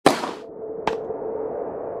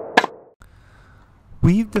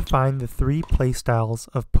We've defined the three playstyles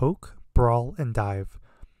of poke, brawl, and dive,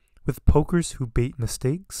 with pokers who bait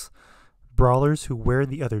mistakes, brawlers who wear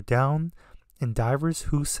the other down, and divers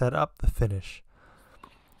who set up the finish.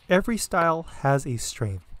 Every style has a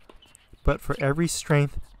strength, but for every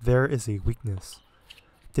strength there is a weakness.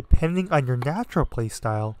 Depending on your natural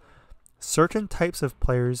playstyle, certain types of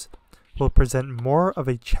players will present more of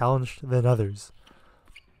a challenge than others.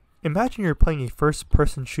 Imagine you're playing a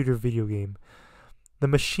first-person shooter video game. The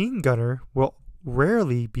machine gunner will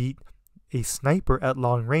rarely beat a sniper at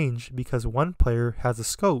long range because one player has a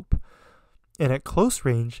scope, and at close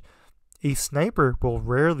range, a sniper will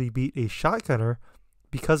rarely beat a shotgunner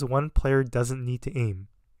because one player doesn't need to aim.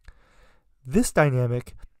 This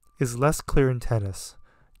dynamic is less clear in tennis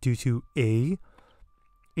due to A,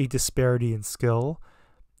 a disparity in skill,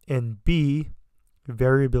 and B,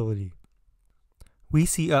 variability. We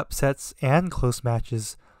see upsets and close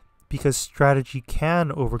matches because strategy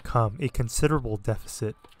can overcome a considerable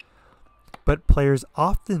deficit, but players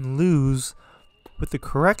often lose with the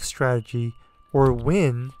correct strategy or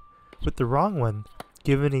win with the wrong one,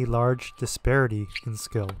 given a large disparity in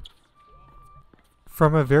skill.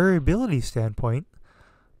 From a variability standpoint,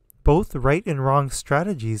 both right and wrong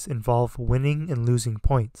strategies involve winning and losing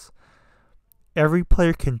points. Every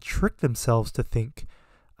player can trick themselves to think,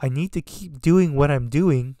 I need to keep doing what I'm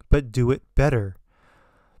doing, but do it better.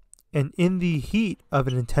 And in the heat of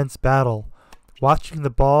an intense battle, watching the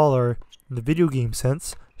ball, or in the video game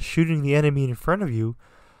sense, shooting the enemy in front of you,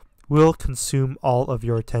 will consume all of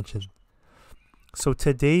your attention. So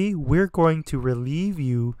today we're going to relieve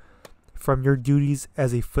you from your duties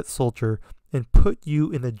as a foot soldier and put you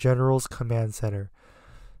in the general's command center.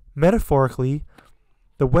 Metaphorically,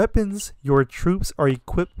 the weapons your troops are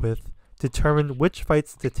equipped with determine which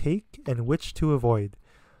fights to take and which to avoid.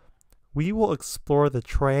 We will explore the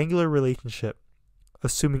triangular relationship,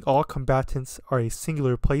 assuming all combatants are a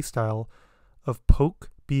singular playstyle of poke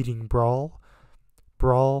beating brawl,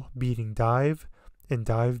 brawl beating dive, and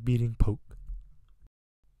dive beating poke.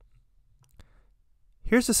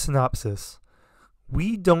 Here's a synopsis.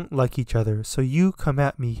 We don't like each other, so you come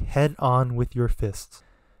at me head on with your fists,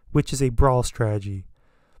 which is a brawl strategy.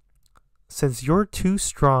 Since you're too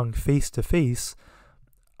strong face to face,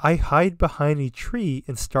 I hide behind a tree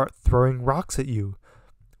and start throwing rocks at you,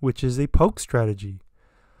 which is a poke strategy.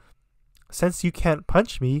 Since you can't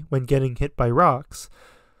punch me when getting hit by rocks,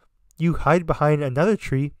 you hide behind another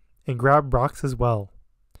tree and grab rocks as well.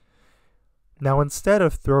 Now instead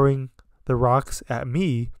of throwing the rocks at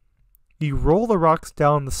me, you roll the rocks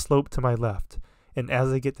down the slope to my left, and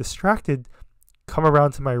as I get distracted, come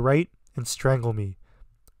around to my right and strangle me,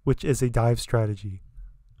 which is a dive strategy.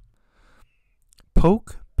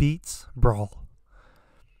 Poke beats brawl.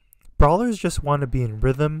 Brawlers just want to be in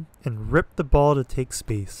rhythm and rip the ball to take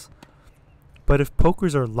space. But if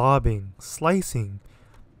pokers are lobbing, slicing,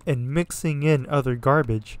 and mixing in other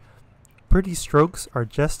garbage, pretty strokes are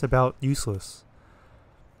just about useless.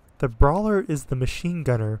 The brawler is the machine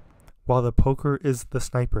gunner, while the poker is the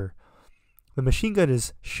sniper. The machine gun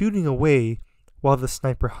is shooting away while the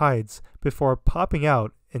sniper hides before popping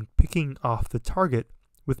out and picking off the target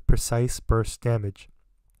with precise burst damage.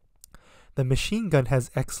 The machine gun has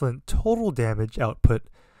excellent total damage output,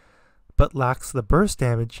 but lacks the burst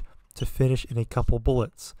damage to finish in a couple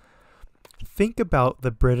bullets. Think about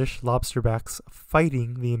the British lobsterbacks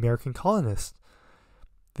fighting the American colonists.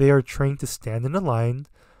 They are trained to stand in a line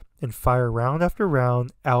and fire round after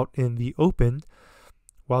round out in the open,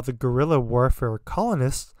 while the guerrilla warfare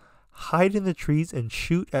colonists hide in the trees and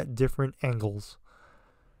shoot at different angles.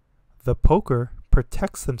 The poker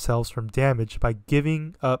protects themselves from damage by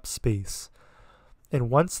giving up space, and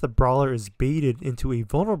once the brawler is baited into a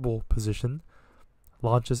vulnerable position,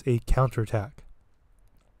 launches a counterattack.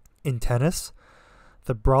 In tennis,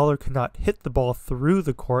 the brawler cannot hit the ball through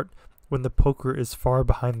the court when the poker is far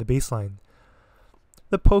behind the baseline.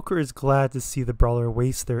 The poker is glad to see the brawler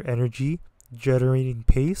waste their energy generating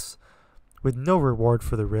pace with no reward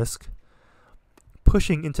for the risk.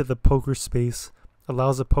 Pushing into the poker space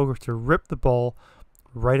allows the poker to rip the ball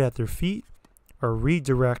right at their feet or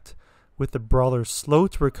redirect, with the brawler slow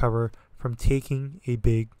to recover from taking a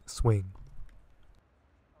big swing.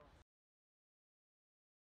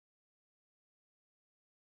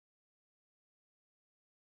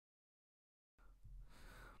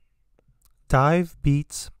 Dive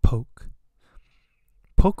beats poke.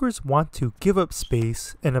 Pokers want to give up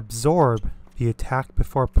space and absorb the attack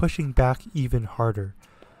before pushing back even harder.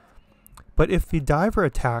 But if the diver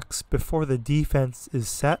attacks before the defense is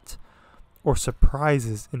set or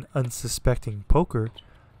surprises an unsuspecting poker,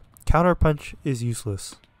 counterpunch is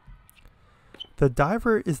useless. The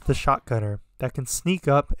diver is the shotgunner that can sneak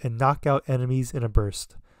up and knock out enemies in a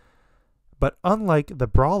burst. But unlike the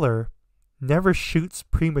brawler, never shoots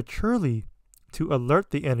prematurely to alert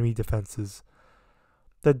the enemy defenses.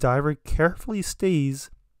 The diver carefully stays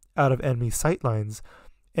out of enemy sightlines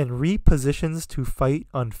and repositions to fight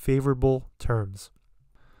on favorable terms.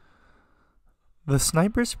 The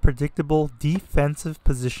sniper's predictable defensive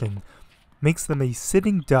position makes them a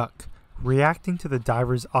sitting duck reacting to the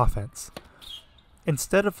diver's offense.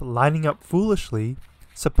 Instead of lining up foolishly,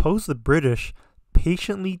 suppose the British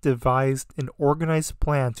patiently devised an organized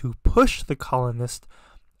plan to push the colonists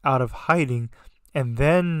out of hiding and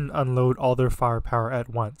then unload all their firepower at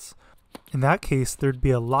once. In that case, there'd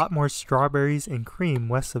be a lot more strawberries and cream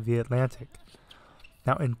west of the Atlantic.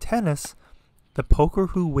 Now in tennis, the poker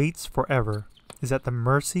who waits forever is at the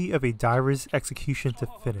mercy of a diver's execution to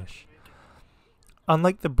finish.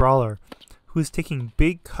 Unlike the brawler, who is taking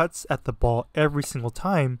big cuts at the ball every single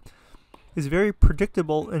time, is very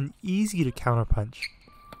predictable and easy to counterpunch,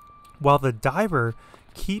 while the diver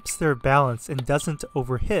keeps their balance and doesn't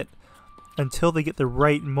overhit until they get the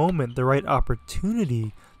right moment, the right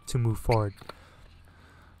opportunity to move forward.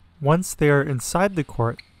 Once they are inside the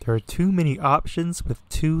court, there are too many options with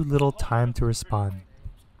too little time to respond.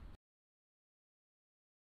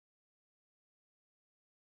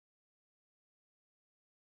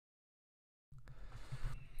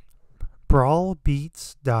 Brawl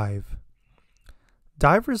beats dive.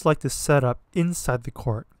 Divers like to set up inside the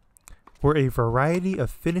court, where a variety of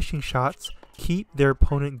finishing shots keep their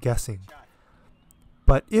opponent guessing.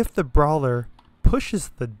 But if the brawler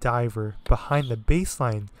pushes the diver behind the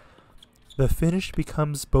baseline, the finish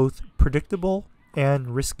becomes both predictable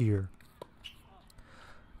and riskier.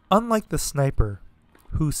 Unlike the sniper,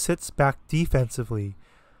 who sits back defensively,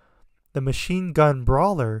 the machine gun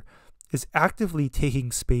brawler is actively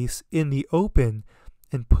taking space in the open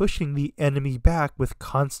and pushing the enemy back with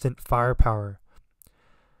constant firepower.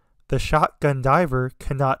 The shotgun diver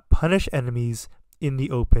cannot punish enemies in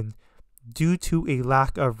the open due to a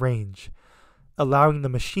lack of range, allowing the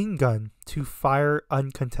machine gun to fire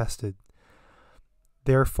uncontested.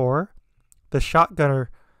 Therefore, the shotgunner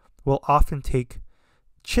will often take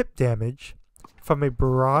chip damage from a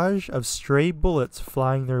barrage of stray bullets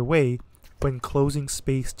flying their way when closing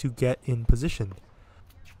space to get in position.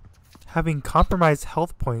 Having compromised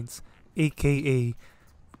health points, aka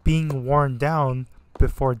being worn down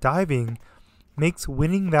before diving, makes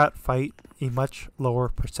winning that fight a much lower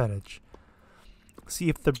percentage. See,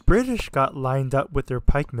 if the British got lined up with their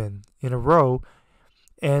pikemen in a row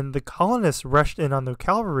and the colonists rushed in on their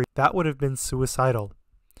cavalry, that would have been suicidal.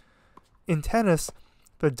 In tennis,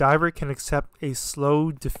 the diver can accept a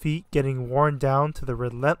slow defeat getting worn down to the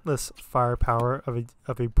relentless firepower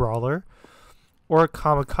of a brawler, or a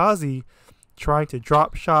kamikaze trying to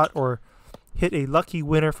drop shot or hit a lucky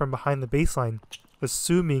winner from behind the baseline,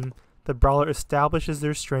 assuming the brawler establishes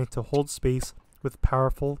their strength to hold space with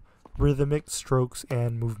powerful rhythmic strokes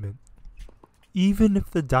and movement. Even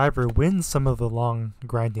if the diver wins some of the long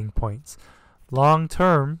grinding points, long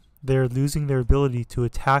term, they're losing their ability to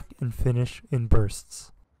attack and finish in bursts.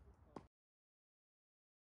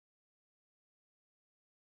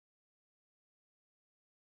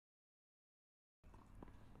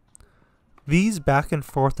 These back and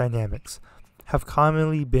forth dynamics have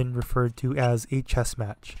commonly been referred to as a chess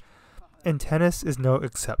match, and tennis is no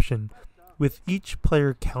exception, with each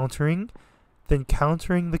player countering, then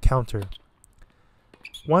countering the counter.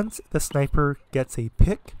 Once the sniper gets a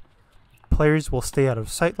pick, players will stay out of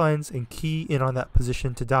sightlines and key in on that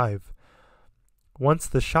position to dive. Once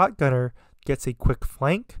the shotgunner gets a quick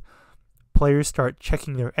flank, players start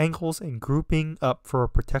checking their angles and grouping up for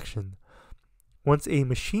protection. Once a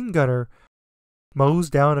machine gunner mows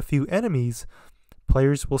down a few enemies,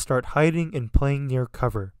 players will start hiding and playing near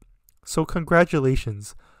cover. So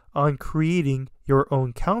congratulations on creating your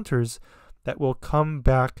own counters that will come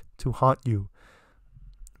back to haunt you.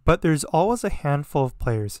 But there's always a handful of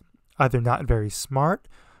players, either not very smart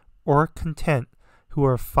or content, who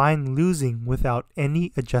are fine losing without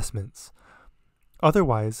any adjustments.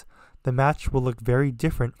 Otherwise, the match will look very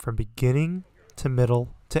different from beginning to middle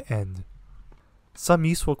to end. Some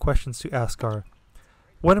useful questions to ask are,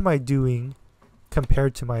 what am I doing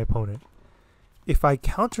compared to my opponent? If I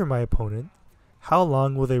counter my opponent, how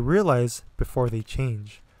long will they realize before they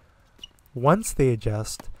change? Once they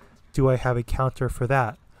adjust, do I have a counter for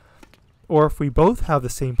that? Or if we both have the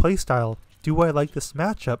same playstyle, do I like this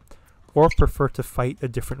matchup or prefer to fight a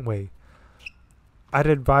different way? I'd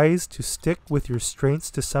advise to stick with your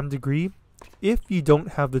strengths to some degree if you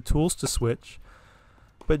don't have the tools to switch,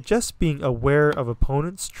 but just being aware of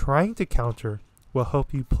opponents trying to counter will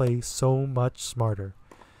help you play so much smarter.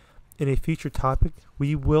 In a future topic,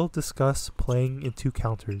 we will discuss playing in 2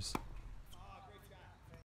 counters.